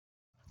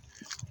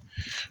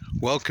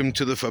Welcome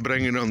to the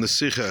Farbrengen on the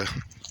Sicha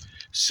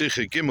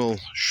Gimel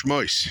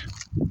Shemos.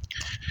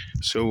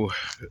 So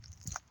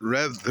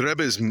the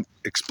Rebbe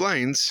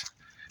explains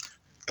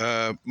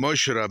Moshe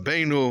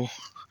Rabbeinu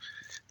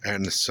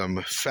and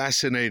some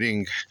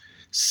fascinating,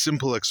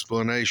 simple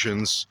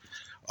explanations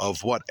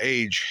of what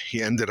age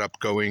he ended up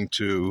going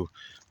to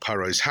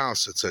Paro's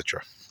house,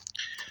 etc.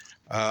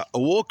 A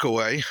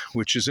walkaway,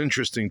 which is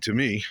interesting to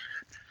me,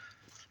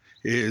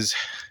 is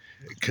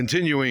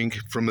continuing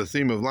from the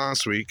theme of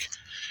last week.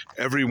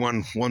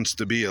 Everyone wants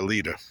to be a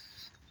leader.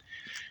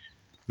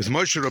 With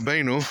Moshe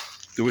Rabbeinu,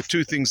 there were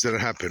two things that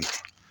happened.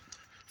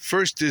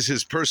 First is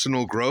his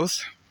personal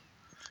growth,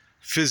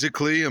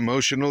 physically,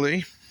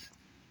 emotionally.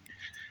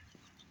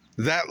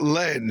 That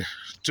led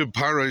to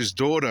Paro's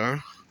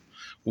daughter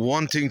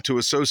wanting to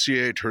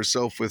associate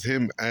herself with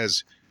him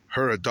as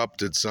her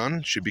adopted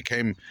son. She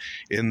became,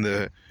 in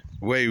the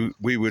way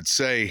we would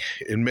say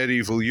in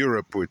medieval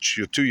Europe, which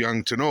you're too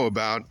young to know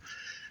about,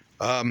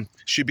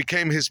 she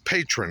became his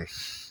patron.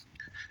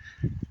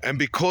 And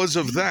because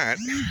of that,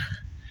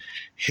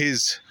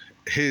 his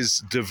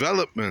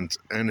development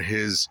and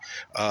his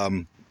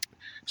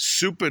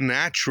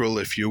supernatural,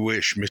 if you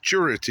wish,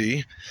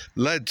 maturity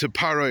led to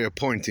Paro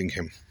appointing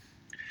him.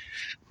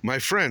 My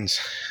friends,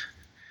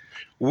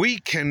 we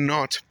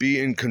cannot be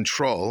in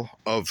control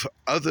of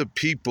other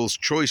people's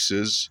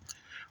choices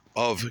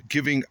of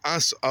giving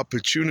us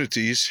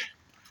opportunities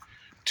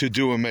to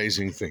do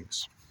amazing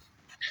things.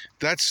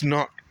 That's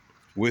not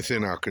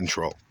within our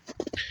control.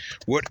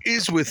 What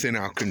is within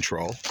our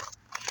control,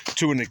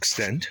 to an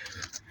extent,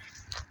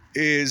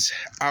 is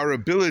our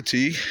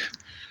ability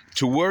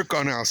to work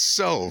on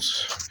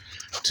ourselves,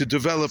 to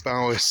develop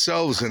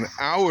ourselves and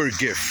our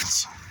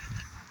gifts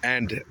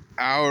and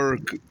our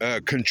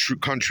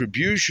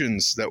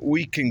contributions that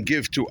we can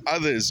give to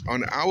others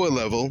on our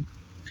level.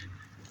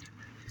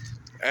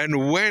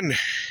 And when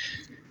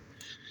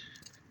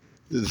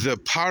the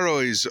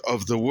Parois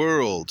of the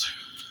world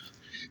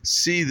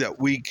see that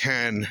we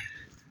can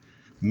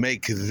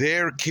make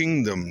their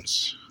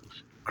kingdoms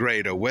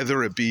greater,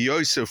 whether it be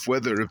Yosef,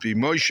 whether it be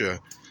Moshe,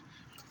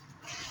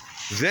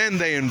 then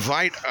they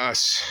invite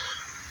us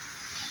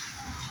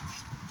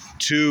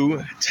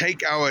to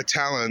take our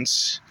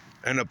talents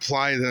and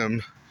apply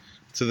them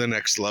to the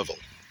next level.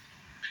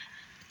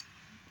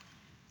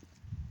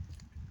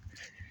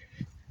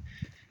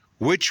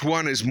 Which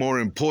one is more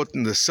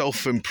important, the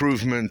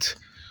self-improvement,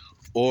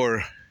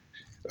 or,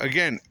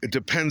 again, it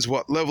depends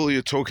what level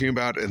you're talking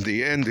about. In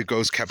the end, it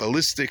goes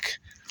Kabbalistic.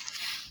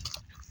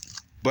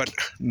 But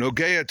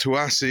Nogea to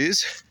us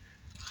is,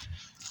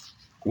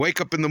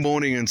 wake up in the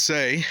morning and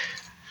say,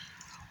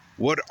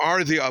 what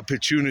are the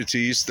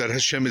opportunities that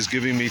Hashem is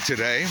giving me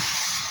today?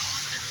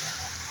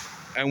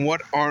 And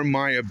what are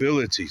my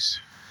abilities?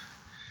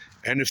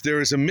 And if there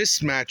is a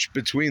mismatch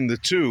between the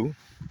two,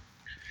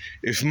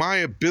 if my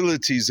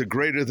abilities are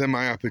greater than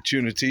my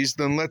opportunities,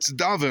 then let's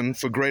daven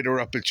for greater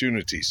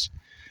opportunities.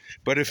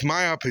 But if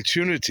my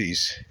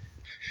opportunities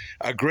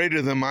are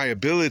greater than my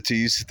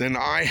abilities, then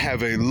I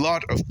have a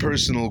lot of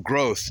personal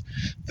growth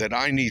that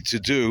I need to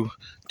do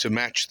to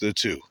match the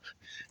two.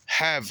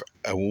 Have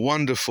a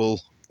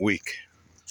wonderful week.